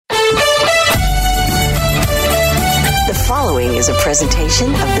is a presentation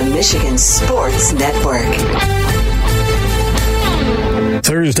of the Michigan Sports Network.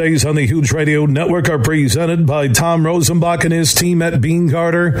 Thursdays on the Huge Radio Network are presented by Tom Rosenbach and his team at Bean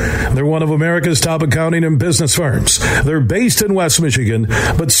Carter. They're one of America's top accounting and business firms. They're based in West Michigan,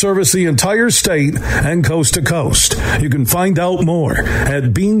 but service the entire state and coast to coast. You can find out more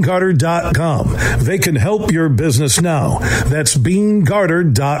at beancarter.com. They can help your business now. That's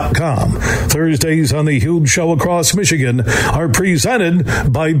beancarter.com. Thursdays on the Huge Show across Michigan are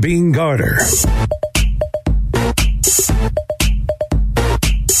presented by Bean Carter.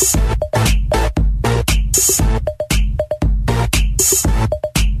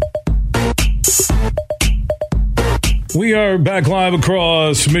 We are back live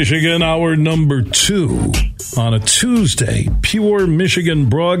across Michigan, hour number 2 on a Tuesday. Pure Michigan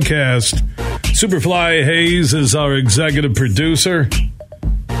broadcast. Superfly Hayes is our executive producer.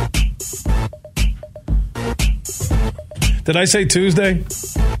 Did I say Tuesday?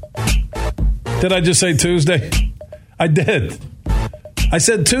 Did I just say Tuesday? I did. I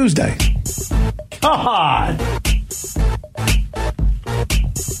said Tuesday. God!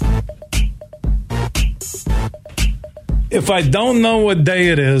 If I don't know what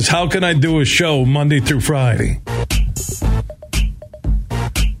day it is, how can I do a show Monday through Friday?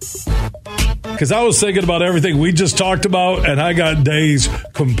 Because I was thinking about everything we just talked about, and I got days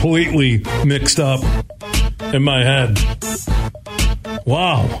completely mixed up in my head.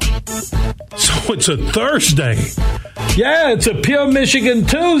 Wow. So it's a Thursday. Yeah, it's a Pure Michigan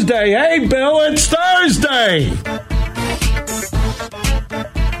Tuesday. Hey, Bill, it's Thursday.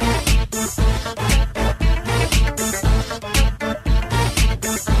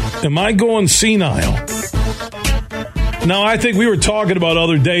 Am I going senile? No, I think we were talking about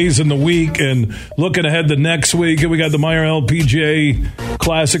other days in the week and looking ahead to next week. And we got the Meyer LPGA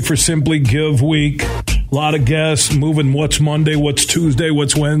Classic for Simply Give week. A lot of guests moving what's Monday, what's Tuesday,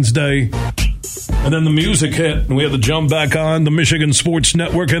 what's Wednesday. And then the music hit, and we had to jump back on the Michigan Sports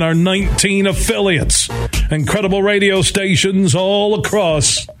Network and our 19 affiliates. Incredible radio stations all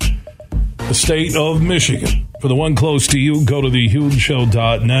across the state of Michigan. For the one close to you, go to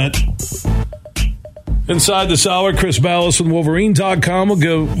thehugeshow.net. Inside this hour, Chris Ballas and Wolverine.com will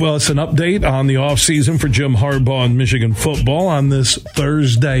give us an update on the offseason for Jim Harbaugh and Michigan football on this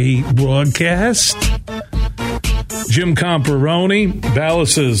Thursday broadcast. Jim Comparoni,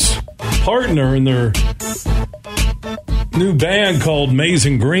 Ballas's partner in their new band called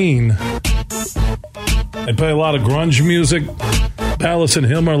Amazing Green. They play a lot of grunge music. Ballas and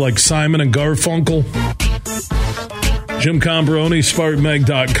him are like Simon and Garfunkel. Jim Comparoni,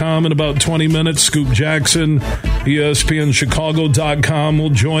 SpartanMag.com in about 20 minutes. Scoop Jackson, ESPNChicago.com will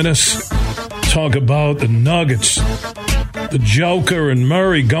join us. Talk about the Nuggets, the Joker and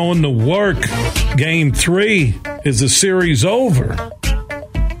Murray going to work. Game 3. Is the series over?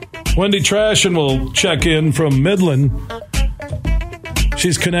 Wendy Trashin will check in from Midland.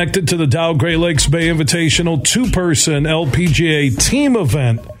 She's connected to the Dow Great Lakes Bay Invitational 2-person LPGA team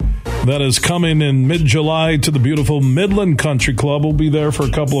event that is coming in mid-July to the beautiful Midland Country Club. We'll be there for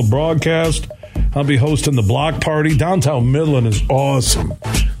a couple of broadcasts. I'll be hosting the block party. Downtown Midland is awesome.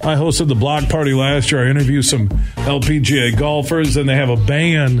 I hosted the block party last year. I interviewed some LPGA golfers, and they have a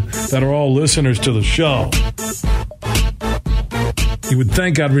band that are all listeners to the show. You would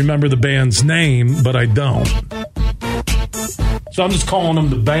think I'd remember the band's name, but I don't. So I'm just calling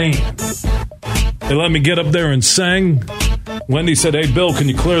them the band. They let me get up there and sing. Wendy said, hey, Bill, can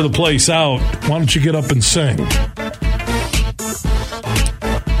you clear the place out? Why don't you get up and sing?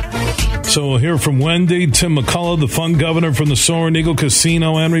 So we'll hear from Wendy. Tim McCullough, the fun governor from the Soaring Eagle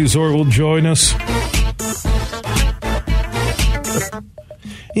Casino and Resort, will join us.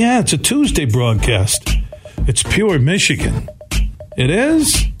 Yeah, it's a Tuesday broadcast. It's Pure Michigan. It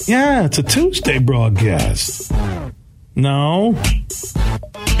is? Yeah, it's a Tuesday broadcast. No,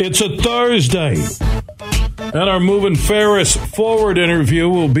 it's a Thursday. And our Moving Ferris Forward interview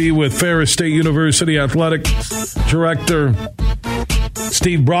will be with Ferris State University Athletics Director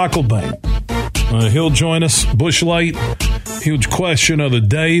Steve Brocklebank. He'll join us. Busch Light, huge question of the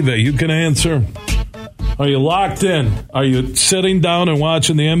day that you can answer. Are you locked in? Are you sitting down and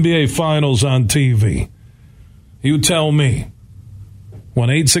watching the NBA Finals on TV? You tell me.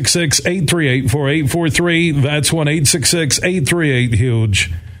 1-866-838-4843. That's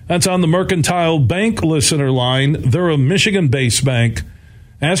 1-866-838-HUGE. That's on the Mercantile Bank listener line. They're a Michigan-based bank.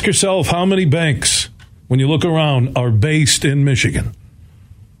 Ask yourself how many banks, when you look around, are based in Michigan.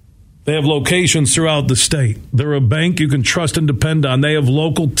 They have locations throughout the state. They're a bank you can trust and depend on. They have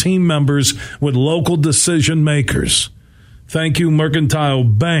local team members with local decision makers. Thank you, Mercantile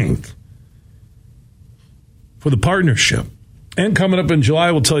Bank, for the partnership And coming up in July,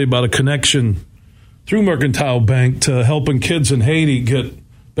 we'll tell you about a connection through Mercantile Bank to helping kids in Haiti get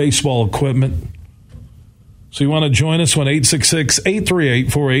baseball equipment. So you want to join us,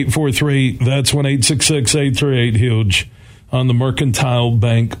 1-866-838-4843. That's 1-866-838-HUGE on the Mercantile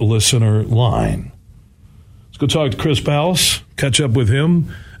Bank listener line. Let's go talk to Chris Balas, catch up with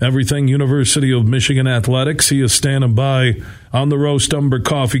him. Everything University of Michigan Athletics. He is standing by on the Roast Umber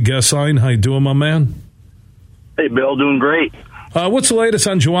Coffee guest line. How you doing, my man? Hey, Bill, doing great. What's the latest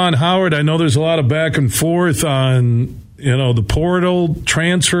on Juwan Howard? I know there's a lot of back and forth on, the portal,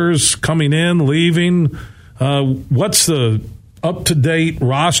 transfers coming in, leaving. What's the up-to-date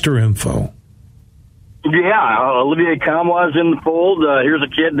roster info? Yeah, Olivier Kamwa's in the fold. Here's a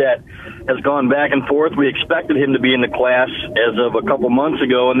kid that has gone back and forth. We expected him to be in the class as of a couple months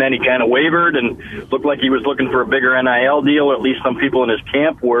ago, and then he kind of wavered and looked like he was looking for a bigger NIL deal, or at least some people in his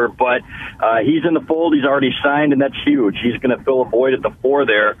camp were. But he's in the fold. He's already signed, and that's huge. He's going to fill a void at the 4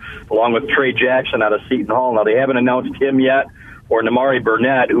 there, along with Trey Jackson out of Seton Hall. Now, they haven't announced him yet, or Namari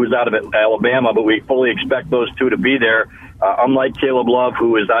Burnett, who's out of Alabama, but we fully expect those two to be there. Unlike Caleb Love,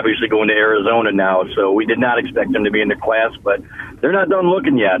 who is obviously going to Arizona now, so we did not expect him to be in the class, but they're not done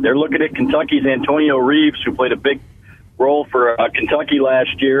looking yet. They're looking at Kentucky's Antonio Reeves, who played a big role for Kentucky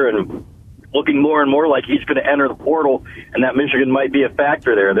last year, and looking more and more like he's going to enter the portal, and that Michigan might be a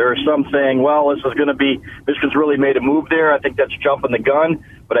factor there. There are some saying, well, this is going to be, Michigan's really made a move there. I think that's jumping the gun,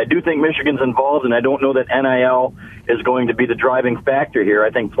 but I do think Michigan's involved, and I don't know that NIL is going to be the driving factor here.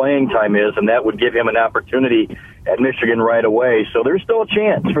 I think playing time is, and that would give him an opportunity at Michigan right away. So there's still a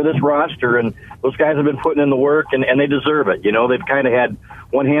chance for this roster, and those guys have been putting in the work, and they deserve it. They've kind of had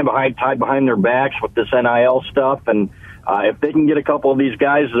one hand tied behind their backs with this NIL stuff, and if they can get a couple of these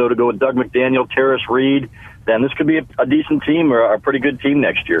guys, though, to go with Doug McDaniel, Terrace Reed, then this could be a decent team, or a pretty good team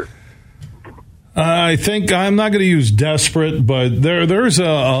next year. I think I'm not going to use desperate, but there's a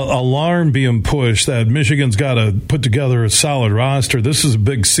alarm being pushed that Michigan's got to put together a solid roster. This is a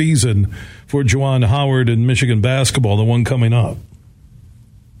big season for Juwan Howard and Michigan basketball, the one coming up.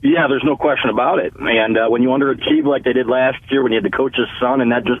 Yeah, there's no question about it. And when you underachieve like they did last year when you had the coach's son,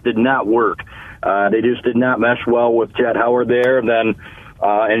 and that just did not work. They just did not mesh well with Jett Howard there. And then,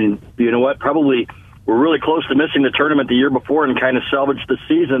 and you know what? Probably we're really close to missing the tournament the year before and kind of salvaged the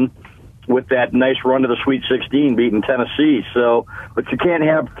season with that nice run to the Sweet 16, beating Tennessee. So, but you can't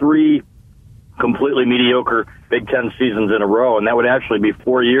have 3 completely mediocre Big Ten seasons in a row, and that would actually be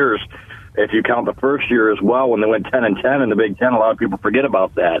 4 years if you count the first year as well, when they went 10-10 in the Big Ten. A lot of people forget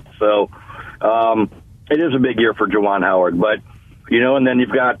about that. So, it is a big year for Juwan Howard. But, and then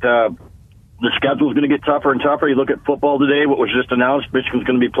you've got the schedule's going to get tougher and tougher. You look at football today, what was just announced, Michigan's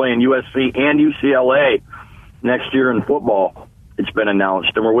going to be playing USC and UCLA next year in football. It's been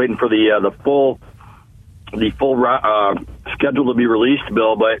announced, and we're waiting for the full schedule to be released,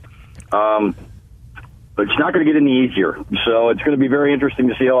 Bill. But it's not going to get any easier. So it's going to be very interesting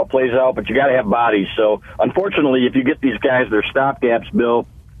to see how it plays out. But you got to have bodies. So unfortunately, if you get these guys, they're stopgaps, Bill,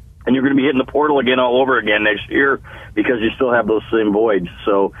 and you're going to be hitting the portal again all over again next year because you still have those same voids.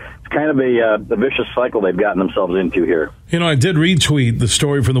 So it's kind of a vicious cycle they've gotten themselves into here. I did retweet the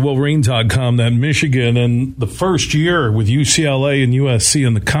story from the Wolverine.com that Michigan, in the first year with UCLA and USC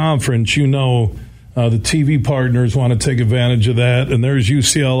in the conference, the TV partners want to take advantage of that. And there's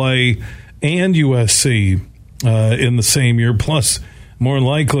UCLA and USC in the same year. Plus, more than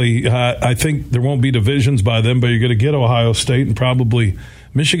likely, I think there won't be divisions by then, but you're going to get Ohio State and probably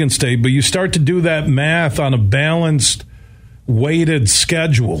Michigan State. But you start to do that math on a balanced, weighted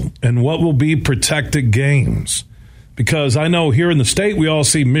schedule and what will be protected games. Because I know here in the state, we all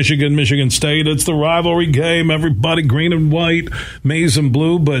see Michigan, Michigan State. It's the rivalry game. Everybody green and white, maize and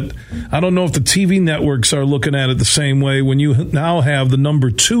blue. But I don't know if the TV networks are looking at it the same way when you now have the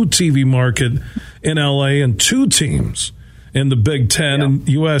number 2 TV market in L.A. and 2 teams in the Big Ten, and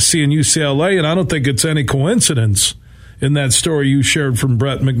USC and UCLA. And I don't think it's any coincidence in that story you shared from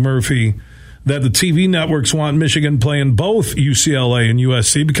Brett McMurphy that the TV networks want Michigan playing both UCLA and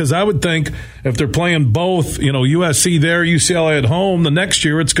USC, because I would think if they're playing both, USC there, UCLA at home, the next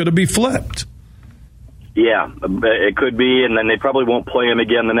year it's going to be flipped. Yeah, it could be, and then they probably won't play them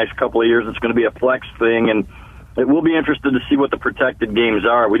again the next couple of years. It's going to be a flex thing, and it will be interesting to see what the protected games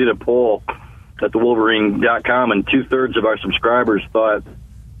are. We did a poll at the Wolverine.com, and 2/3 of our subscribers thought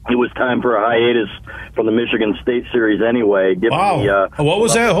it was time for a hiatus from the Michigan State series anyway. Wow. What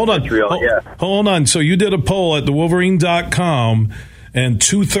was that? Hold on. Hold on. So you did a poll at the Wolverine.com, and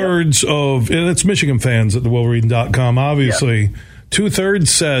 2/3 of, and it's Michigan fans at the Wolverine.com, obviously, 2/3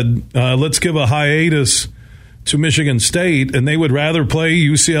 said, let's give a hiatus to Michigan State, and they would rather play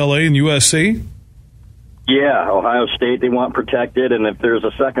UCLA and USC? Yeah, Ohio State, they want protected, and if there's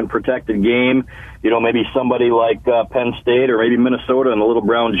a second protected game, maybe somebody like Penn State or maybe Minnesota in a little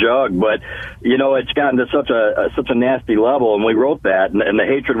brown jug. But, it's gotten to such a nasty level, and we wrote that, and the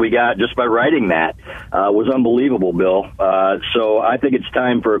hatred we got just by writing that was unbelievable, Bill. So I think it's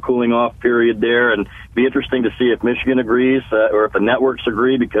time for a cooling off period there, and be interesting to see if Michigan agrees or if the networks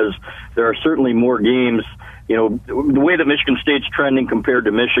agree, because there are certainly more games. The way that Michigan State's trending compared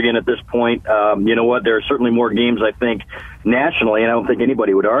to Michigan at this point, there are certainly more games, I think, nationally, and I don't think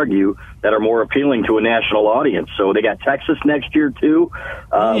anybody would argue, that are more appealing to a national audience. So they got Texas next year, too.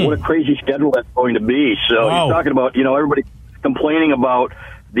 What a crazy schedule that's going to be. So You're talking about, everybody complaining about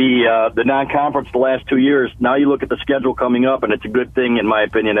the non-conference the last 2 years. Now you look at the schedule coming up, and it's a good thing, in my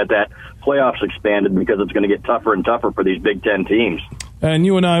opinion, that playoffs expanded, because it's going to get tougher and tougher for these Big Ten teams. And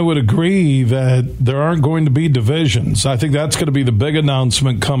you and I would agree that there aren't going to be divisions. I think that's going to be the big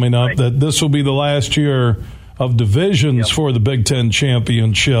announcement coming up, that this will be the last year of divisions for the Big Ten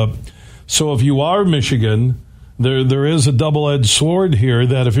championship. So if you are Michigan, there is a double-edged sword here,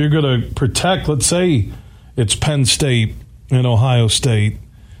 that if you're going to protect, let's say it's Penn State and Ohio State,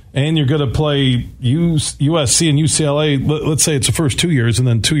 and you're going to play USC and UCLA, let's say it's the first 2 years and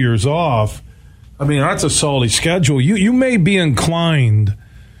then 2 years off, I mean, that's a solid schedule. You may be inclined,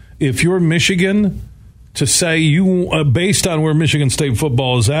 if you're Michigan, to say based on where Michigan State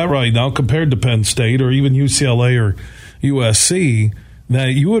football is at right now compared to Penn State or even UCLA or USC,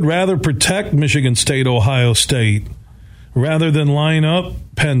 that you would rather protect Michigan State, Ohio State, rather than line up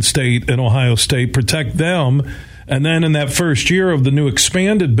Penn State and Ohio State, protect them, and then in that first year of the new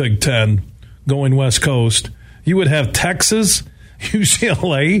expanded Big Ten going West Coast, you would have Texas,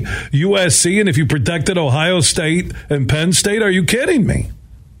 UCLA, USC, and if you protected Ohio State and Penn State, are you kidding me?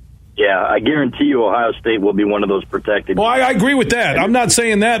 Yeah, I guarantee you Ohio State will be one of those protected. Well, I agree with that. I'm not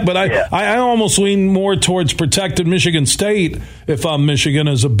saying that, but I almost lean more towards protected Michigan State, if I'm Michigan,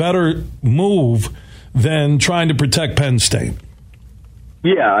 as a better move than trying to protect Penn State.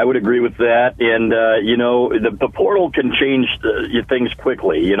 Yeah, I would agree with that. And, the portal can change things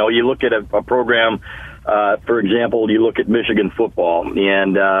quickly. You look at a program, for example, you look at Michigan football,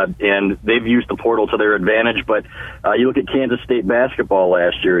 and they've used the portal to their advantage. But you look at Kansas State basketball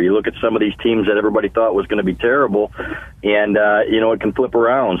last year. You look at some of these teams that everybody thought was going to be terrible, and it can flip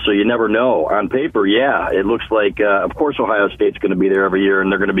around. So you never know. On paper, it looks like, of course, Ohio State's going to be there every year,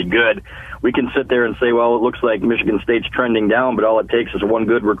 and they're going to be good. We can sit there and say, well, it looks like Michigan State's trending down, but all it takes is one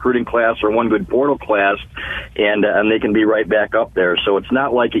good recruiting class or one good portal class, and they can be right back up there. So it's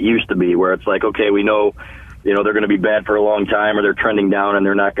not like it used to be, where it's like, okay, we know they're going to be bad for a long time, or they're trending down and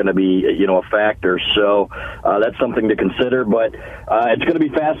they're not going to be, a factor. So that's something to consider. But it's going to be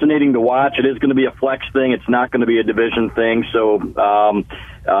fascinating to watch. It is going to be a flex thing. It's not going to be a division thing. So,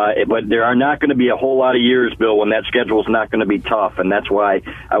 but there are not going to be a whole lot of years, Bill, when that schedule is not going to be tough. And that's why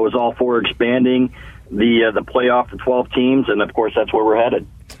I was all for expanding the playoff to 12 teams. And, of course, that's where we're headed.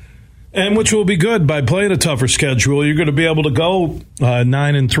 And which will be good. By playing a tougher schedule, you're going to be able to go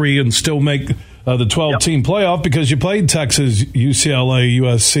 9-3 and still make the 12-team playoff, because you played Texas, UCLA,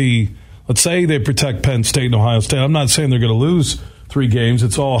 USC. Let's say they protect Penn State and Ohio State. I'm not saying they're going to lose 3 games.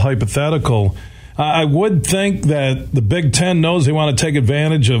 It's all hypothetical. I would think that the Big Ten knows they want to take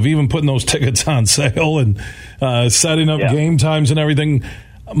advantage of even putting those tickets on sale and setting up game times and everything.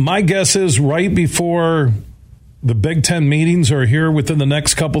 My guess is right before the Big Ten meetings are here within the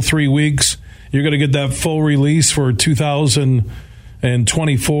next 3 weeks, you're going to get that full release for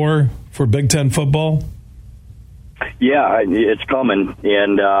 2024 for Big Ten football. Yeah, it's coming,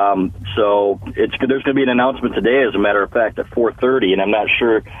 and so there's going to be an announcement today, as a matter of fact, at 4:30, and I'm not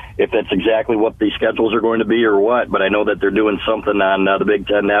sure if that's exactly what the schedules are going to be or what, but I know that they're doing something on the Big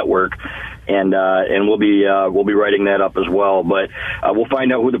Ten Network, and we'll be writing that up as well. But we'll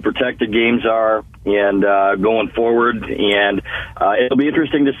find out who the protected games are, and going forward, and it'll be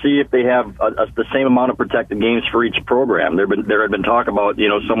interesting to see if they have the same amount of protected games for each program. There had been talk about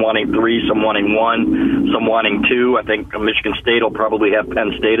some wanting 3, some wanting 1, some wanting 2. I think Michigan State will probably have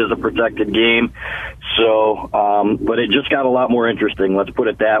Penn State as a protected game. So, but it just got a lot more interesting. Let's put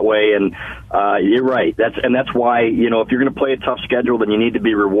it that way. And you're right. That's why if you're going to play a tough schedule, then you need to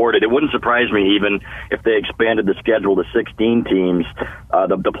be rewarded. It wouldn't surprise me even if they expanded the schedule to 16 teams,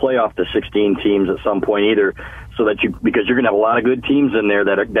 the playoff to 16 teams at some point either, so that because you're going to have a lot of good teams in there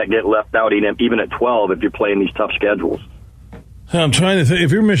that get left out even at 12 if you're playing these tough schedules. I'm trying to think,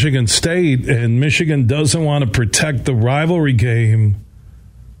 if you're Michigan State and Michigan doesn't want to protect the rivalry game,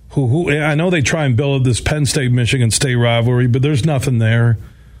 who I know they try and build this Penn State-Michigan State rivalry, but there's nothing there.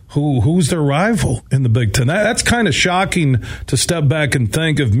 who's their rival in the Big Ten. That's kind of shocking to step back and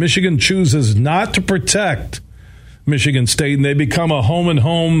think if Michigan chooses not to protect Michigan State and they become a home and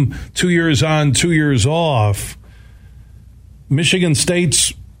home 2 years on, 2 years off. Michigan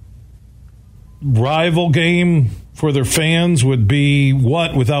State's rival game for their fans would be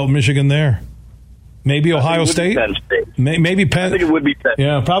what without Michigan there? Maybe Ohio State? Penn State. Maybe Penn. I think it would be Penn.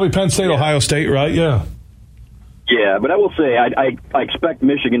 Yeah, probably Penn State, yeah. Ohio State, right? Yeah. Yeah, but I will say I expect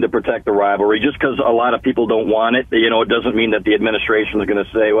Michigan to protect the rivalry just because a lot of people don't want it. You know, it doesn't mean that the administration is going to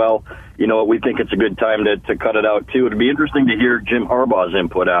say, well, you know what, we think it's a good time to cut it out, too. It'd be interesting to hear Jim Harbaugh's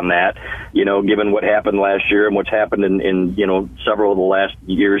input on that, you know, given what happened last year and what's happened in you know, several of the last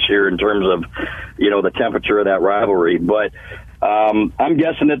years here in terms of, you know, the temperature of that rivalry. But I'm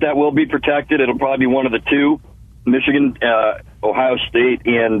guessing that will be protected. It'll probably be one of the two. Michigan, Ohio State,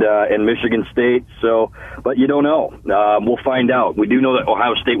 and Michigan State. So, but you don't know. We'll find out. We do know that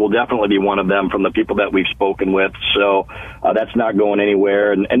Ohio State will definitely be one of them from the people that we've spoken with. So that's not going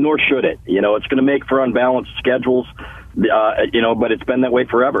anywhere, and nor should it. You know, it's going to make for unbalanced schedules. You know, but it's been that way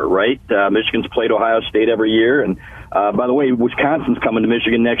forever, right? Michigan's played Ohio State every year, and by the way, Wisconsin's coming to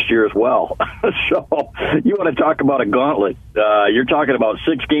Michigan next year as well. So you want to talk about a gauntlet? You're talking about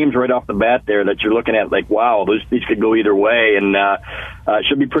 6 games right off the bat there that you're looking at like, wow, these could go either way, and it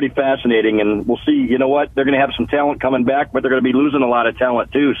should be pretty fascinating. And we'll see. You know what? They're going to have some talent coming back, but they're going to be losing a lot of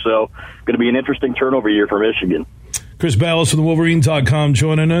talent too. So it's going to be an interesting turnover year for Michigan. Chris Balas from Wolverine.com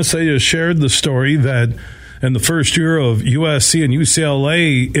joining us. I just shared the story that in the first year of USC and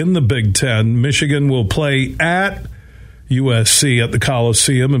UCLA in the Big Ten, Michigan will play at USC at the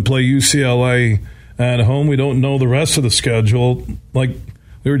Coliseum and play UCLA at home. We don't know the rest of the schedule. Like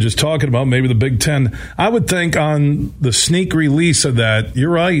we were just talking about, maybe the Big Ten. I would think on the sneak release of that,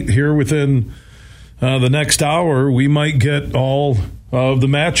 you're right, here within the next hour, we might get all of the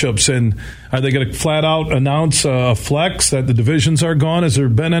matchups. And are they going to flat out announce a flex that the divisions are gone? Has there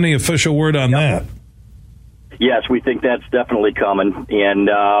been any official word on that? Yes, we think that's definitely coming. And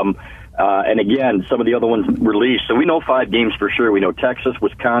again, some of the other ones released. So we know 5 games for sure. We know Texas,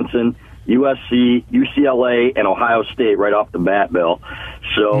 Wisconsin, USC, UCLA, and Ohio State right off the bat, Bill.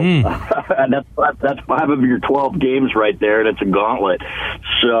 So and that's 5 of your 12 games right there, and it's a gauntlet.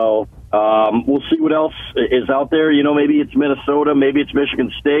 So we'll see what else is out there. You know, maybe it's Minnesota, maybe it's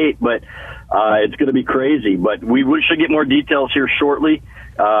Michigan State, but it's going to be crazy. But we should get more details here shortly.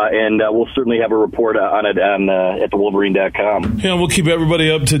 And we'll certainly have a report on it at thewolverine.com. Yeah, we'll keep everybody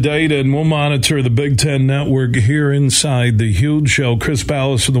up to date, and we'll monitor the Big Ten Network here inside the Huge Show. Chris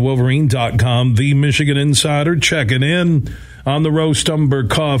Balas from thewolverine.com, the Michigan Insider, checking in on the Roast Umber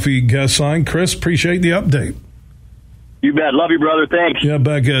Coffee guest line. Chris, appreciate the update. You bet. Love you, brother. Thanks. Yeah,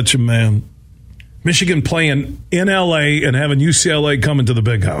 back at you, man. Michigan playing in L.A. and having UCLA coming to the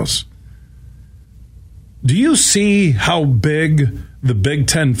Big House. Do you see how big the Big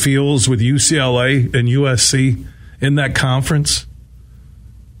Ten feels with UCLA and USC in that conference?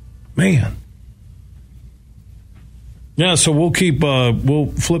 Man. Yeah, so we'll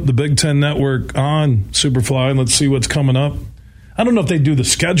flip the Big Ten Network on Superfly and let's see what's coming up. I don't know if they do the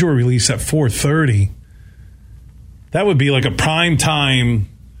schedule release at 4:30. That would be like a prime time.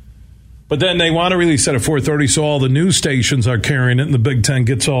 But then they want to release it at 4:30 so all the news stations are carrying it and the Big Ten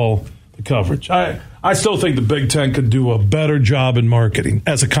gets all the coverage. I still think the Big Ten could do a better job in marketing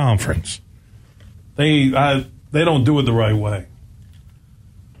as a conference. They don't do it the right way.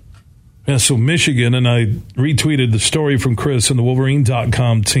 Yeah, so Michigan, and I retweeted the story from Chris and the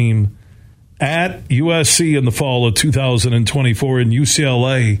Wolverine.com team at USC in the fall of 2024 and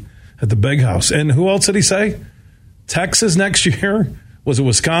UCLA at the Big House. And who else did he say? Texas next year? Was it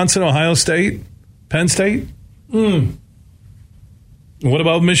Wisconsin, Ohio State, Penn State? What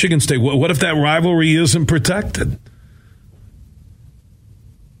about Michigan State? What if that rivalry isn't protected?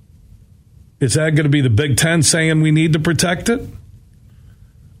 Is that going to be the Big Ten saying we need to protect it?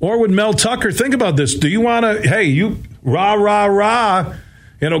 Or would Mel Tucker think about this? Do you want to, hey, you rah, rah, rah,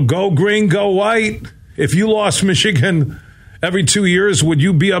 go green, go white. If you lost Michigan every 2 years, would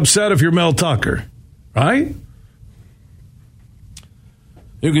you be upset if you're Mel Tucker? Right?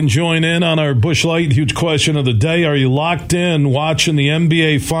 You can join in on our Busch Light Huge Question of the Day. Are you locked in watching the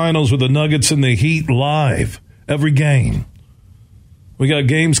NBA Finals with the Nuggets and the Heat live every game? We got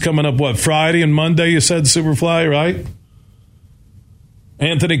games coming up, Friday and Monday, you said, Superfly, right?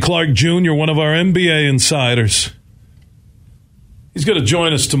 Anthony Clark Jr., one of our NBA insiders. He's going to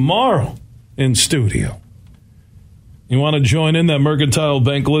join us tomorrow in studio. You want to join in that Mercantile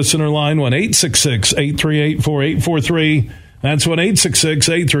Bank listener line, 1-866-838-4843. That's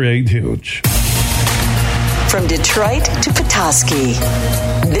 1-866-838-HUGE. From Detroit to Pawtucket. Koski.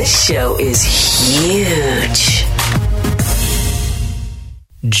 This show is huge.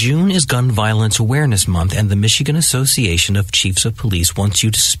 June is Gun Violence Awareness Month, and the Michigan Association of Chiefs of Police wants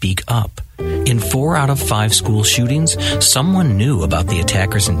you to speak up. In 4 out of 5 school shootings, someone knew about the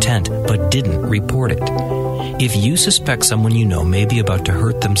attacker's intent but didn't report it. If you suspect someone you know may be about to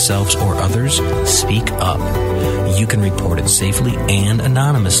hurt themselves or others, speak up. You can report it safely and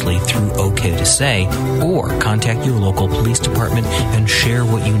anonymously through OK to Say, or contact your local police department and share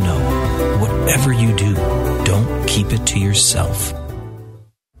what you know. Whatever you do, don't keep it to yourself.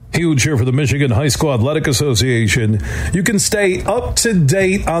 Huge here for the Michigan High School Athletic Association. You can stay up to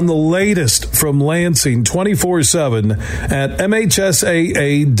date on the latest from Lansing 24/7 at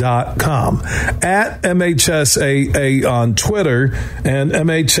MHSAA.com, at MHSAA on Twitter, and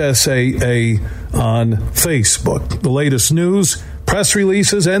MHSAA on Facebook. The latest news, press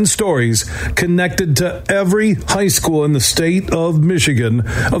releases, and stories connected to every high school in the state of Michigan,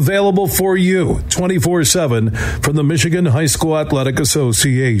 available for you 24/7 from the Michigan High School Athletic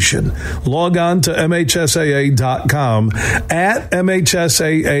Association. Log on to MHSAA.com, at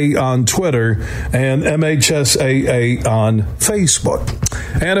MHSAA on Twitter, and MHSAA on Facebook.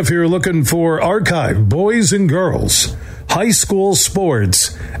 And if you're looking for archived boys and girls high school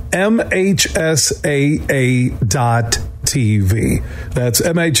sports, MHSAA.TV. That's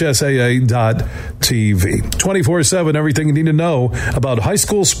MHSAA.TV. 24/7, everything you need to know about high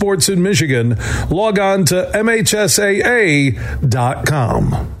school sports in Michigan. Log on to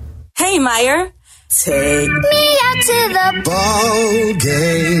MHSAA.com. Hey, Meyer. Take me out to the ball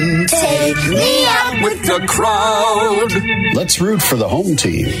game. Take me out with the crowd. Let's root for the home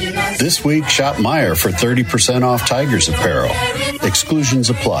team. This week, shop Meyer for 30% off Tigers apparel. Exclusions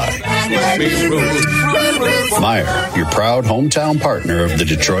apply. Meyer, your proud hometown partner of the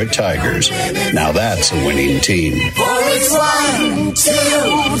Detroit Tigers. Now that's a winning team. For it's 1,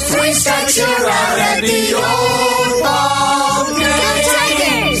 2, 3 strikes, you're out at the old ball game. Go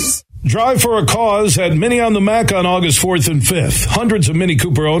Tigers! Drive for a Cause at Mini on the Mac on August 4th and 5th. Hundreds of Mini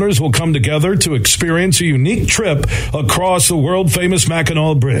Cooper owners will come together to experience a unique trip across the world-famous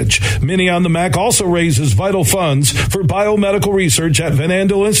Mackinac Bridge. Mini on the Mac also raises vital funds for biomedical research at Van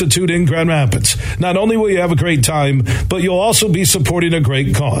Andel Institute in Grand Rapids. Not only will you have a great time, but you'll also be supporting a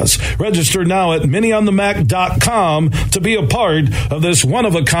great cause. Register now at minionthemac.com to be a part of this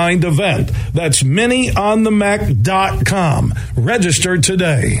one-of-a-kind event. That's minionthemac.com. Register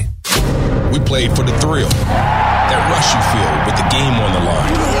today. We played for the thrill, that rush you feel with the game on the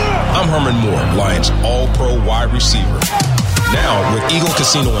line. I'm Herman Moore, Lions All-Pro wide receiver. Now, with Eagle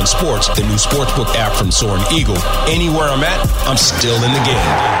Casino and Sports, the new sportsbook app from Soaring Eagle, anywhere I'm at, I'm still in the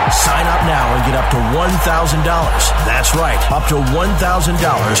game. Sign up now and get up to $1,000. That's right, up to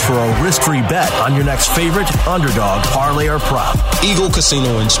 $1,000 for a risk-free bet on your next favorite underdog, parlay, or prop. Eagle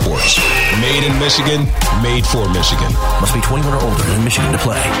Casino and Sports. Made in Michigan, made for Michigan. Must be 21 or older in Michigan to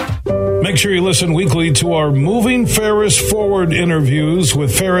play. Make sure you listen weekly to our Moving Ferris Forward interviews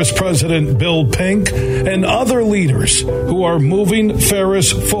with Ferris President Bill Pink and other leaders who are moving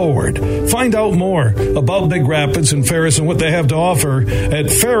Ferris forward. Find out more about Big Rapids and Ferris and what they have to offer at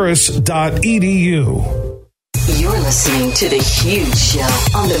ferris.edu. You're listening to The Huge Show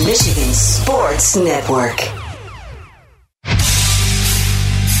on the Michigan Sports Network.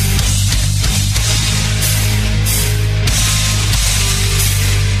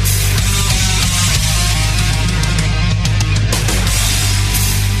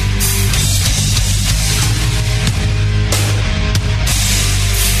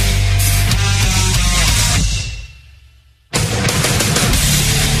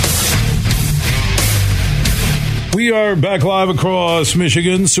 We are back live across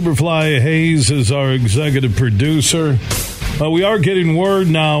Michigan. Superfly Hayes is our executive producer. We are getting word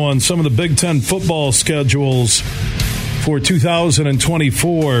now on some of the Big Ten football schedules for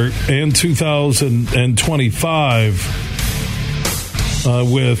 2024 and 2025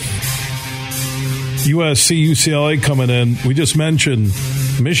 with USC, UCLA coming in. We just mentioned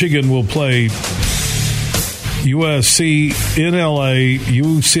Michigan will play USC in LA,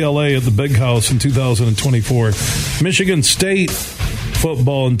 UCLA at the Big House in 2024. Michigan State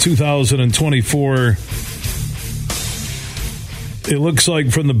football in 2024. It looks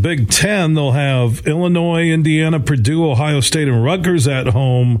like from the Big Ten, they'll have Illinois, Indiana, Purdue, Ohio State, and Rutgers at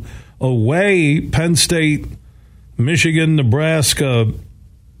home. Away, Penn State, Michigan, Nebraska,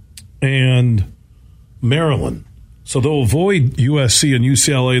 and Maryland. So they'll avoid USC and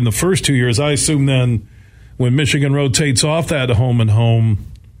UCLA in the first 2 years. I assume then when Michigan rotates off that home and home,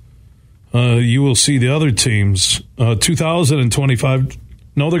 you will see the other teams. 2025,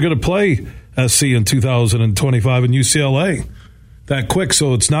 no, they're going to play SC in 2025, and UCLA that quick.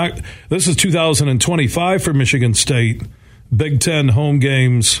 So it's not. This is 2025 for Michigan State. Big Ten home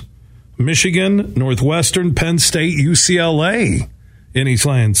games: Michigan, Northwestern, Penn State, UCLA in East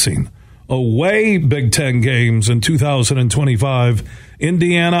Lansing. Away Big Ten games in 2025: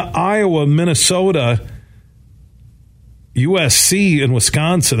 Indiana, Iowa, Minnesota, USC, and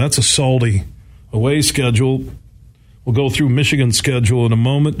Wisconsin. That's a salty away schedule. We'll go through Michigan's schedule in a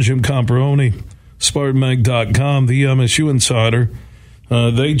moment. Jim Comparoni, SpartanMag.com, the MSU Insider.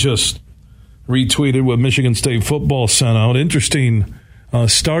 They just retweeted what Michigan State football sent out. Interesting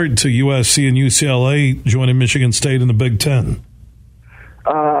start to USC and UCLA joining Michigan State in the Big Ten.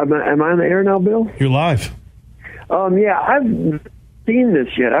 Am I on the air now, Bill? You're live. Yeah, I've seen this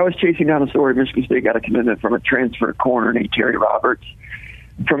yet. I was chasing down a story. Michigan State got a commitment from a transfer corner named Terry Roberts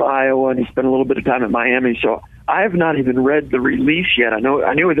from Iowa, and he spent a little bit of time at Miami. So I have not even read the release yet. I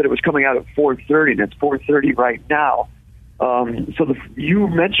knew that it was coming out at 4:30, and it's 4:30 right now. So you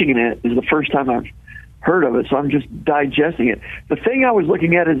mentioning it is the first time I've heard of it, so I'm just digesting it. The thing I was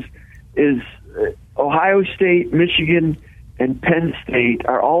looking at is Ohio State, Michigan, and Penn State.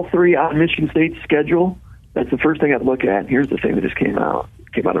 Are all three on Michigan State's schedule? That's the first thing I'd look at. Here's the thing that just came out.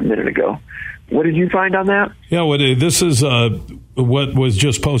 It came out a minute ago. What did you find on that? Yeah, this is what was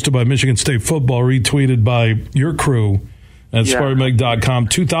just posted by Michigan State football, retweeted by your crew at SpartanMag.com.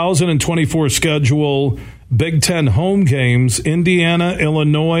 2024 schedule, Big Ten home games: Indiana,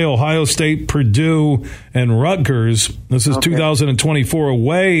 Illinois, Ohio State, Purdue, and Rutgers. This is 2024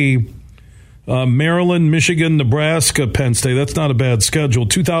 away. Maryland, Michigan, Nebraska, Penn State. That's not a bad schedule.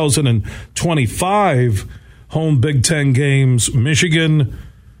 2025 home Big Ten games: Michigan,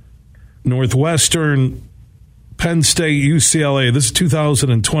 Northwestern, Penn State, UCLA. This is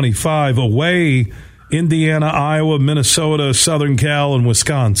 2025 away: Indiana, Iowa, Minnesota, Southern Cal, and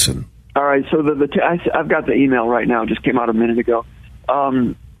Wisconsin. All right, so I've got the email right now. It just came out a minute ago.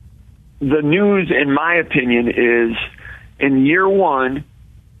 The news, in my opinion, is in year one,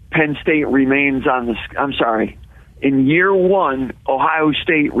 Penn State remains on the. I'm sorry. In year one, Ohio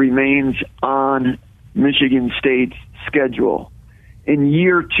State remains on Michigan State's schedule. In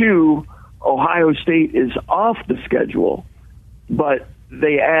year two, Ohio State is off the schedule, but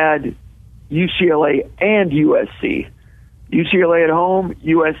they add UCLA and USC. UCLA at home,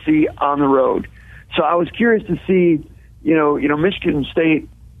 USC on the road. So I was curious to see, Michigan State,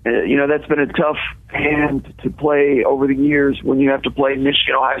 that's been a tough hand to play over the years when you have to play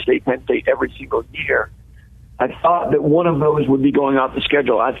Michigan, Ohio State, Penn State every single year. I thought that one of those would be going off the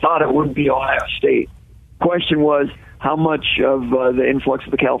schedule. I thought it would be Ohio State. Question was, how much of the influx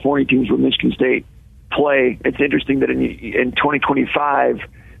of the California teams will Michigan State play? It's interesting that in 2025,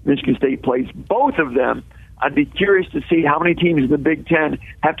 Michigan State plays both of them. I'd be curious to see how many teams in the Big Ten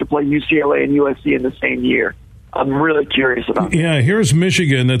have to play UCLA and USC in the same year. I'm really curious about that. Yeah, here's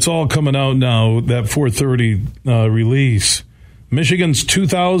Michigan. That's all coming out now, that 4:30 release. Michigan's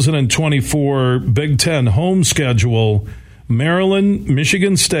 2024 Big Ten home schedule: Maryland,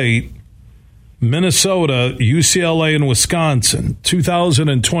 Michigan State, Minnesota, UCLA, and Wisconsin.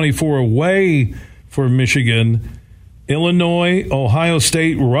 2024 away for Michigan: Illinois, Ohio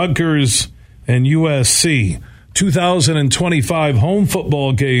State, Rutgers, and USC. 2025 home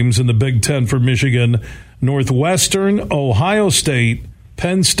football games in the Big Ten for Michigan: Northwestern, Ohio State,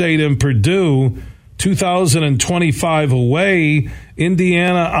 Penn State, and Purdue. 2025 away: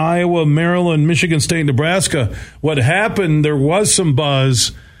 Indiana, Iowa, Maryland, Michigan State, Nebraska. What happened, there was some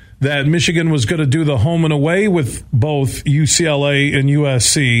buzz that Michigan was going to do the home and away with both UCLA and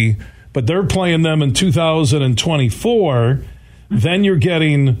USC, but they're playing them in 2024. Then you're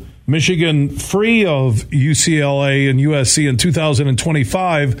getting Michigan free of UCLA and USC in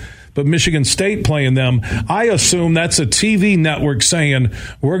 2025, but Michigan State playing them. I assume that's a TV network saying,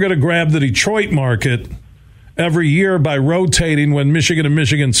 we're going to grab the Detroit market every year by rotating when Michigan and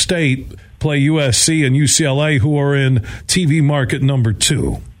Michigan State play USC and UCLA, who are in TV market number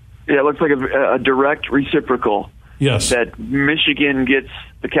 2. Yeah, it looks like a direct reciprocal. Yes. That Michigan gets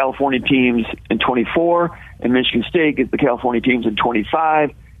the California teams in 24, and Michigan State gets the California teams in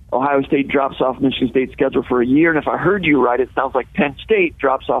 25. Ohio State drops off Michigan State's schedule for a year, and if I heard you right, it sounds like Penn State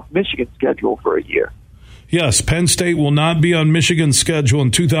drops off Michigan's schedule for a year. Yes, Penn State will not be on Michigan's schedule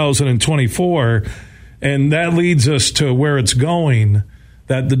in 2024, and that leads us to where it's going,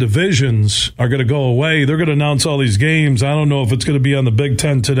 that the divisions are going to go away. They're going to announce all these games. I don't know if it's going to be on the Big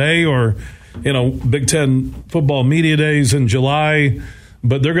Ten today or, Big Ten football media days in July,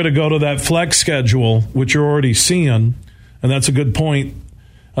 but they're going to go to that flex schedule, which you're already seeing, and that's a good point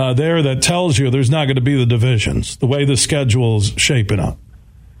there that tells you there's not going to be the divisions, the way the schedule is shaping up.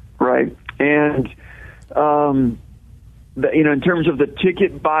 Right. And, in terms of the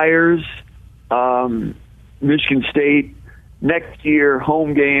ticket buyers, Michigan State, next year,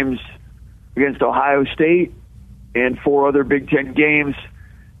 home games against Ohio State and 4 other Big Ten games.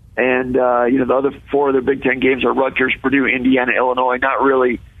 And, the other 4 other Big Ten games are Rutgers, Purdue, Indiana, Illinois. Not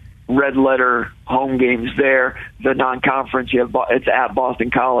really red letter home games there. The non-conference, it's at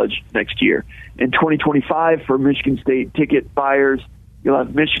Boston College next year. In 2025, for Michigan State ticket buyers, you'll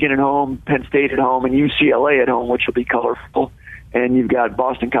have Michigan at home, Penn State at home, and UCLA at home, which will be colorful. And you've got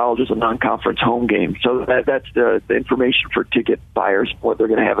Boston College as a non-conference home game. So that's the information for ticket buyers, what they're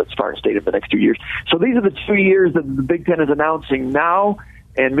going to have at Spartan Stadium the next 2 years. So these are the 2 years that the Big Ten is announcing now,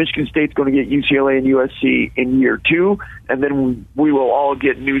 and Michigan State's going to get UCLA and USC in year 2, and then we will all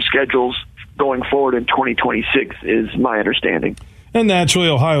get new schedules going forward in 2026 is my understanding. And naturally,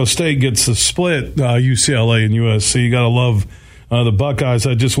 Ohio State gets the split, UCLA and USC. You got to love the Buckeyes.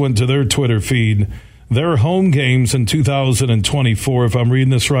 I just went to their Twitter feed. Their home games in 2024, if I'm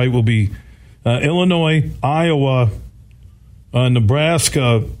reading this right, will be Illinois, Iowa,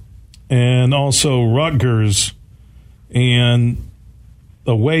 Nebraska, and also Rutgers, and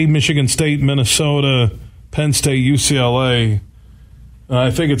away Michigan State, Minnesota, Penn State, UCLA.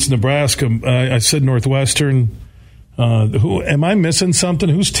 I think it's Nebraska. I said Northwestern. Who am I missing something?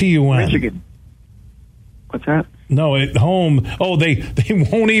 Who's TUN? Michigan. What's that? No, at home. Oh, they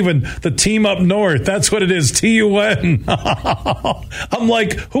won't even, the team up north. That's what it is, TUN. I'm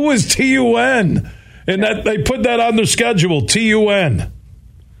like, who is TUN? And that they put that on their schedule, TUN.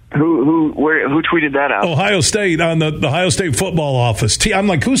 Who tweeted that out? Ohio State, on the Ohio State football office. I'm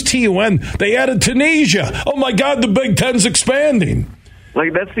like, who's TUN? They added Tunisia. Oh, my God, the Big Ten's expanding.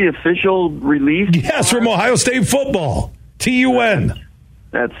 Like, that's the official release? Yes, from Ohio State football. TUN.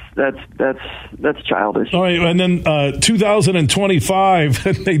 That's childish. All right, and then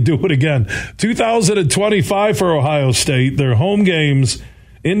 2025, they do it again. 2025 for Ohio State, their home games,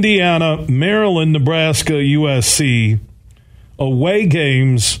 Indiana, Maryland, Nebraska, USC. Away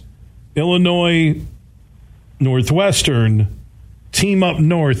games, Illinois, Northwestern, team up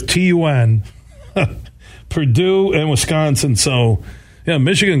north, TUN, Purdue, and Wisconsin. So, yeah,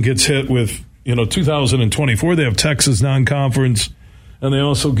 Michigan gets hit with, 2024. They have Texas non-conference. And they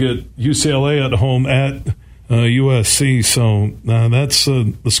also get UCLA at home at USC. So that's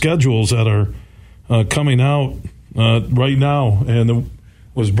the schedules that are coming out right now. And it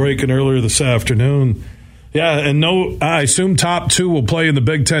was breaking earlier this afternoon. Yeah, and I assume top 2 will play in the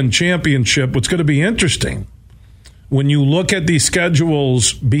Big Ten championship. What's going to be interesting, when you look at these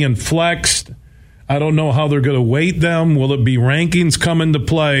schedules being flexed, I don't know how they're going to weight them. Will it be rankings come into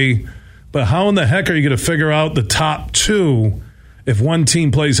play? But how in the heck are you going to figure out the top 2 if one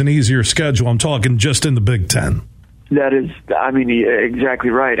team plays an easier schedule? I'm talking just in the Big Ten. That is, exactly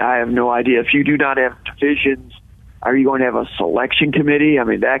right. I have no idea. If you do not have divisions, are you going to have a selection committee?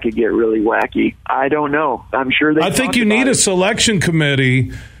 That could get really wacky. I don't know. I'm sure they. I think you need a selection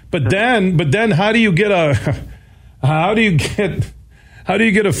committee, but then how do you get a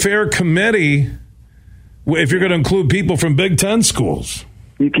fair committee if you're going to include people from Big Ten schools?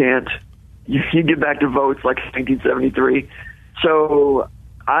 You can't. You get back to votes like 1973. So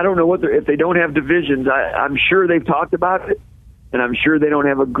I don't know if they don't have divisions. I'm sure they've talked about it, and I'm sure they don't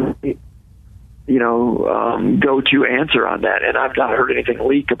have a great, go-to answer on that. And I've not heard anything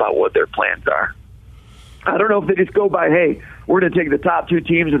leak about what their plans are. I don't know if they just go by, hey, we're going to take the top 2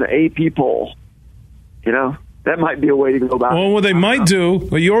 teams in the AP poll. That might be a way to go about it. Well, what they might do,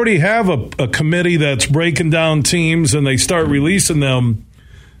 you already have a committee that's breaking down teams, and they start releasing them.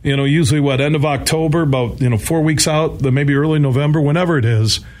 Usually end of October, about 4 weeks out, maybe early November, whenever it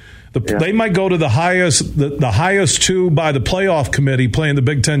is. They might go to the highest 2 by the playoff committee playing the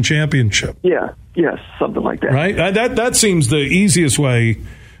Big Ten championship. Yeah, yes, something like that. Right? That seems the easiest way.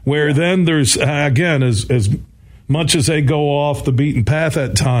 Where then there's again, as much as they go off the beaten path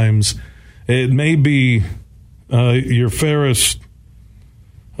at times, it may be your fairest.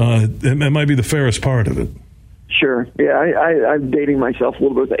 It might be the fairest part of it. Sure. Yeah, I'm dating myself a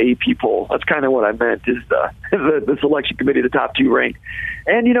little bit with the AP poll. That's kind of what I meant, is the selection committee, the top 2 ranked.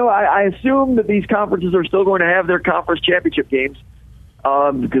 And, I assume that these conferences are still going to have their conference championship games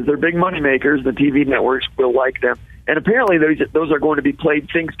because they're big money makers. The TV networks will like them. And apparently those are going to be played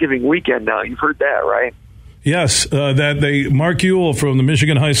Thanksgiving weekend now. You've heard that, right? Yes. Mark Ewell from the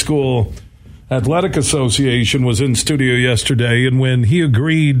Michigan High School Athletic Association was in studio yesterday, and when he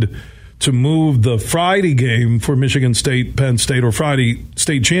agreed to move the Friday game for Michigan State, Penn State, or Friday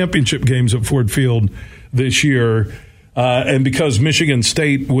state championship games at Ford Field this year. And because Michigan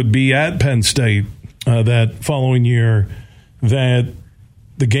State would be at Penn State that following year, that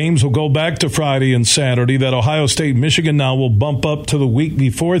The games will go back to Friday and Saturday. That Ohio State-Michigan now will bump up to the week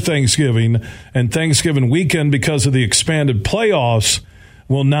before Thanksgiving, and Thanksgiving weekend, because of the expanded playoffs,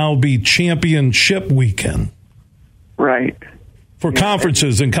 will now be championship weekend. Right. For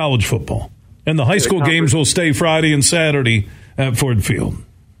conferences in college football. And the high school games will stay Friday and Saturday at Ford Field.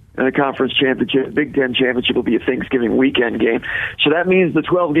 And the conference championship, Big Ten championship, will be a Thanksgiving weekend game. So that means the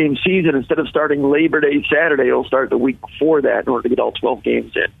 12-game season, instead of starting Labor Day Saturday, it'll start the week before that in order to get all 12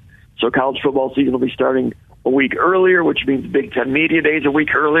 games in. So college football season will be starting a week earlier, which means Big Ten Media Days a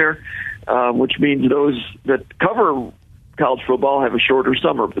week earlier, which means those that cover college football have a shorter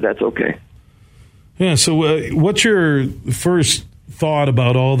summer, but that's okay. Yeah, so what's your first thought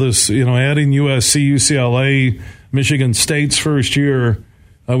about all this, adding USC, UCLA, Michigan State's first year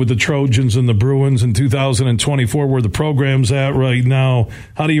with the Trojans and the Bruins in 2024, where the program's at right now?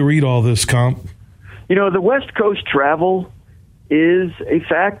 How do you read all this, Comp? The West Coast travel is a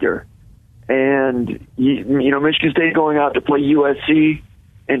factor. And, Michigan State going out to play USC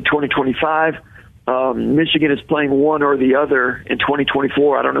in 2025. Michigan is playing one or the other in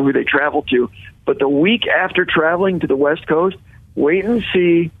 2024. I don't know who they travel to. But the week after traveling to the West Coast, wait and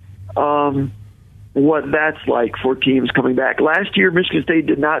see what that's like for teams coming back. Last year, Michigan State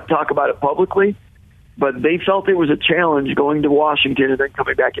did not talk about it publicly, but they felt it was a challenge going to Washington and then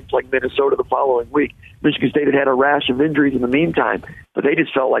coming back and playing Minnesota the following week. Michigan State had a rash of injuries in the meantime, but they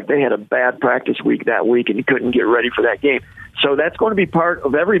just felt like they had a bad practice week that week and couldn't get ready for that game. So that's going to be part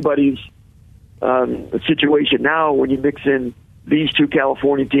of everybody's situation now when you mix in these two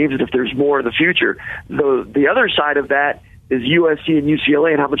California teams, and if there's more in the future. The other side of that is USC and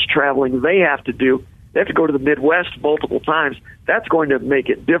UCLA and how much traveling they have to do. They have to go to the Midwest multiple times. That's going to make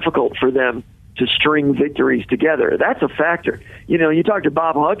it difficult for them to string victories together. That's a factor. You talk to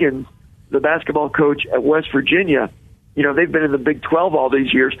Bob Huggins, the basketball coach at West Virginia. They've been in the Big 12 all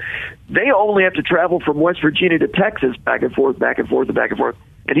these years. They only have to travel from West Virginia to Texas back and forth, back and forth, and back and forth.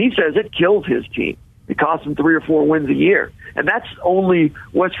 And he says it kills his team. It costs them 3 or 4 wins a year. And that's only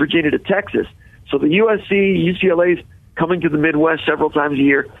West Virginia to Texas. So the USC, UCLA's coming to the Midwest several times a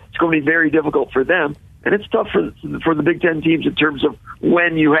year. It's going to be very difficult for them. And it's tough for the Big Ten teams in terms of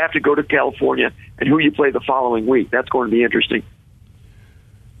when you have to go to California and who you play the following week. That's going to be interesting.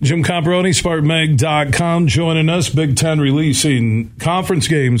 Jim Comparoni, SpartanMag.com, joining us. Big Ten releasing conference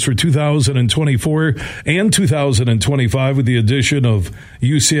games for 2024 and 2025 with the addition of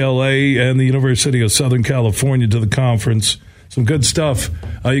UCLA and the University of Southern California to the conference. Some good stuff.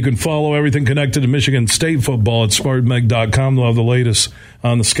 You can follow everything connected to Michigan State football at SpartanMag.com. They'll have the latest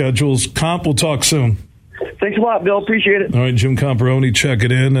on the schedules. Comp, we'll talk soon. Thanks a lot, Bill. Appreciate it. All right, Jim Comparoni, check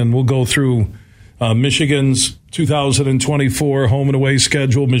it in, and we'll go through Michigan's 2024 home and away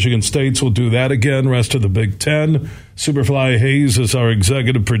schedule. Michigan State's will do that again. Rest of the Big Ten. Superfly Hayes is our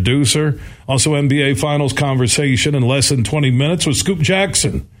executive producer. Also, NBA Finals conversation in less than 20 minutes with Scoop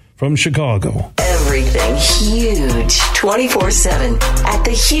Jackson from Chicago. Everything huge 24/7 at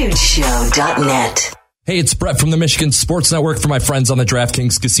thehugeshow.net. Hey, it's Brett from the Michigan Sports Network for my friends on the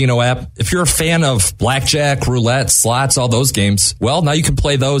DraftKings Casino app. If you're a fan of blackjack, roulette, slots, all those games, well, now you can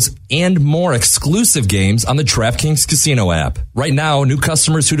play those and more exclusive games on the DraftKings Casino app. Right now, new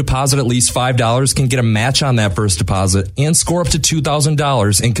customers who deposit at least $5 can get a match on that first deposit and score up to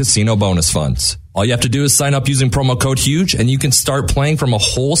 $2,000 in casino bonus funds. All you have to do is sign up using promo code HUGE, and you can start playing from a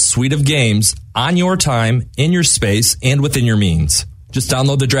whole suite of games on your time, in your space, and within your means. Just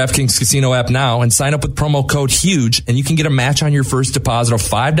download the DraftKings Casino app now and sign up with promo code HUGE, and you can get a match on your first deposit of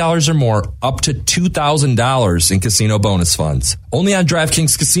 $5 or more up to $2,000 in casino bonus funds. Only on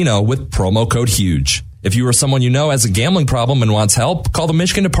DraftKings Casino with promo code HUGE. If you or someone you know has a gambling problem and wants help, call the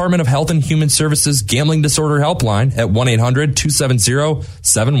Michigan Department of Health and Human Services Gambling Disorder Helpline at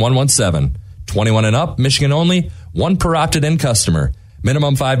 1-800-270-7117. 21 and up, Michigan only, 1 per opted-in customer.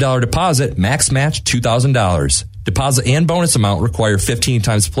 Minimum $5 deposit, max match $2,000. Deposit and bonus amount require 15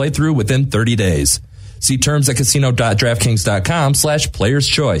 times playthrough within 30 days. See terms at casino.draftkings.com/players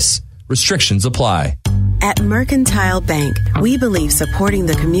choice. Restrictions apply. At Mercantile Bank, we believe supporting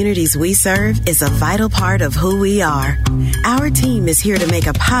the communities we serve is a vital part of who we are. Our team is here to make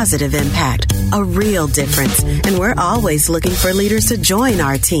a positive impact, a real difference, and we're always looking for leaders to join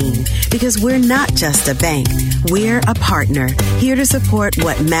our team because we're not just a bank. We're a partner, here to support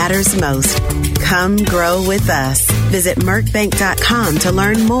what matters most. Come grow with us. Visit mercbank.com to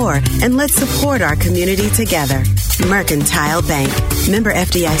learn more, and let's support our community together. Mercantile Bank. Member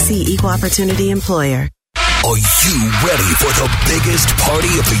FDIC, Equal Opportunity Employer. Are you ready for the biggest party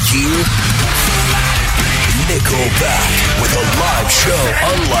of the year? Nickelback with a live show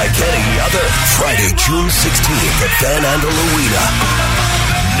unlike any other. Friday, June 16th at Van Andel Arena.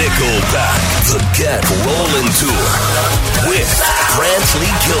 Nickelback, the Get Rollin' Tour with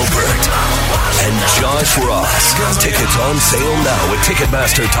Brantley Gilbert and Josh Ross. Tickets on sale now at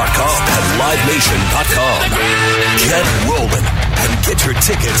Ticketmaster.com and LiveNation.com. Get rollin' and get your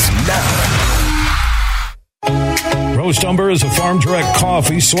tickets now. Roast Umber is a farm direct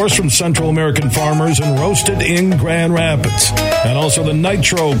coffee sourced from Central American farmers and roasted in Grand Rapids. And also the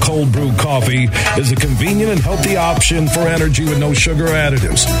Nitro Cold Brew Coffee is a convenient and healthy option for energy with no sugar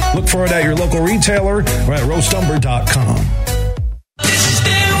additives. Look for it at your local retailer or at roastumber.com.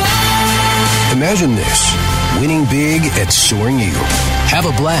 Imagine this, winning big at Soaring Eagle. Have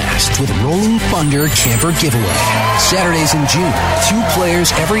a blast with Rolling Thunder Camper Giveaway. Saturdays in June, 2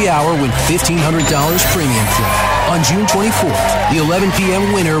 players every hour win $1,500 premium play. On June 24th, the 11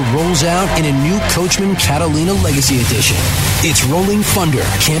 p.m. winner rolls out in a new Coachman Catalina Legacy Edition. It's Rolling Thunder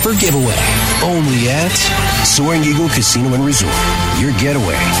Camper Giveaway, only at Soaring Eagle Casino and Resort. Your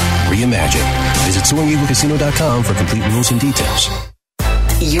getaway reimagined. Visit SoaringEagleCasino.com for complete rules and details.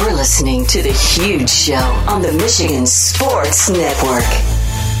 You're listening to The Huge Show on the Michigan Sports Network.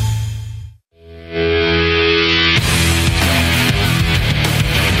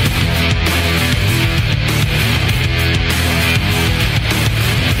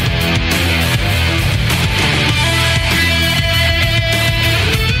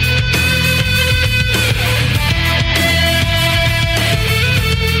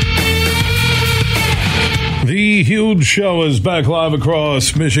 The Huge Show is back live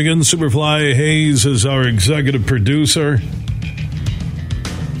across Michigan. Superfly Hayes is our executive producer.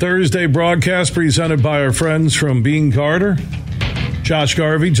 Thursday broadcast presented by our friends from Bean Carter. Josh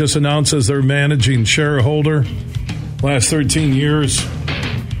Garvey just announced as their managing shareholder. Last 13 years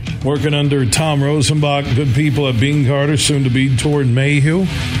working under Tom Rosenbach. Good people at Bean Carter, soon to be Doran Mayhew.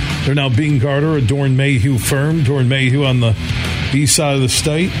 They're now Bean Carter, a Doran Mayhew firm. Doran Mayhew on the east side of the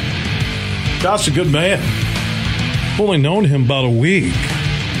state. Josh, a good man. Only known him about a week.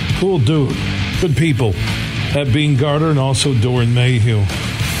 Cool dude. Good people at Bean Carter and also Doran Mayhew.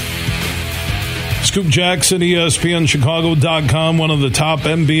 Scoop Jackson, ESPNChicago.com, one of the top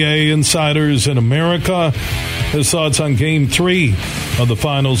NBA insiders in America. His thoughts on Game 3 of the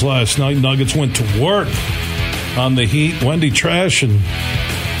finals last night. Nuggets went to work on the Heat. Wendy Trash, and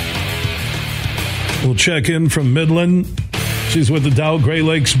we'll check in from Midland. She's with the Dow Great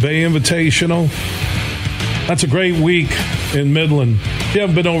Lakes Bay Invitational. That's a great week in Midland. If you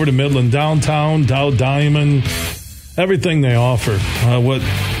haven't been over to Midland, downtown, Dow Diamond, everything they offer. What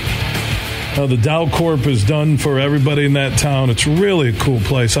the Dow Corp has done for everybody in that town, it's really a cool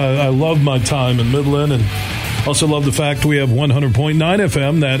place. I love my time in Midland, and also love the fact we have 100.9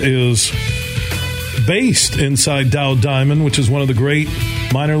 FM that is based inside Dow Diamond, which is one of the great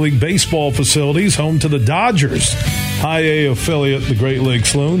minor league baseball facilities, home to the Dodgers High A affiliate, the Great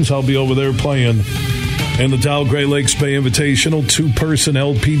Lakes Loons. I'll be over there playing in the Dow Great Lakes Bay Invitational 2-person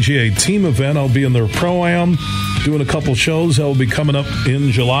LPGA team event. I'll be in their Pro-Am doing a couple shows. I'll be coming up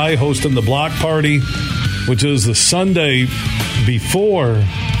in July hosting the block party, which is the Sunday before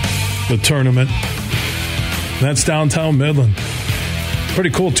the tournament. That's downtown Midland. Pretty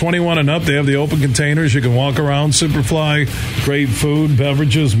cool. 21 and up. They have the open containers. You can walk around. Superfly. Great food,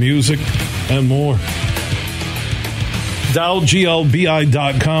 beverages, music, and more.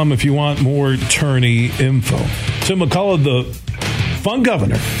 DowGLBI.com if you want more tourney info. Tim McCullough, the fun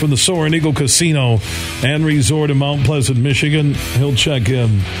governor from the Soaring Eagle Casino and Resort in Mount Pleasant, Michigan. He'll check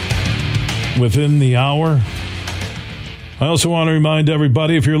in within the hour. I also want to remind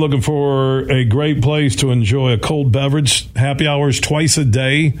everybody, if you're looking for a great place to enjoy a cold beverage, happy hours twice a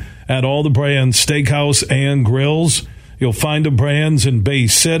day at all the Brands Steakhouse and Grills. You'll find the Brands in Bay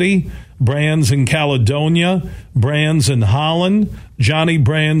City, Brands in Caledonia, Brands in Holland, Johnny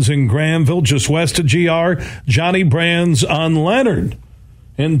Brands in Granville, just west of GR, Johnny Brands on Leonard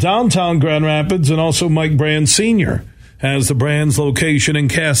in downtown Grand Rapids, and also Mike Brands Sr. has the Brands location in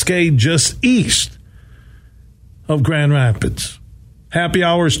Cascade, just east of Grand Rapids. Happy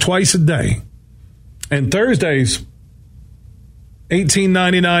hours twice a day. And Thursdays,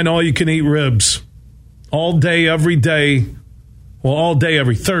 $18.99 all-you-can-eat ribs. All day, every day. Well, all day,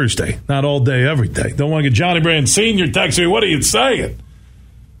 every Thursday. Not all day, every day. Don't want to get Johnny Brand Sr. texting me, what are you saying?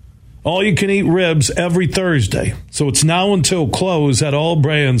 All you can eat ribs every Thursday. So it's now until close at all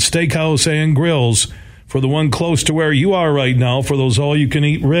Brands Steakhouse and Grills. For the one close to where you are right now, for those all you can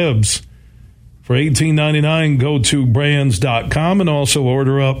eat ribs. For $18.99, go to brands.com and also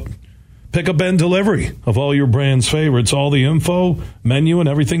order up pickup and delivery of all your Brands favorites. All the info, menu, and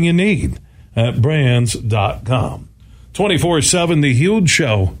everything you need at brands.com. 24/7, The Huge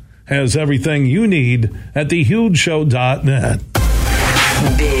Show has everything you need at thehugeshow.net.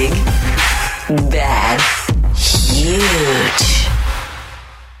 Big bad, huge.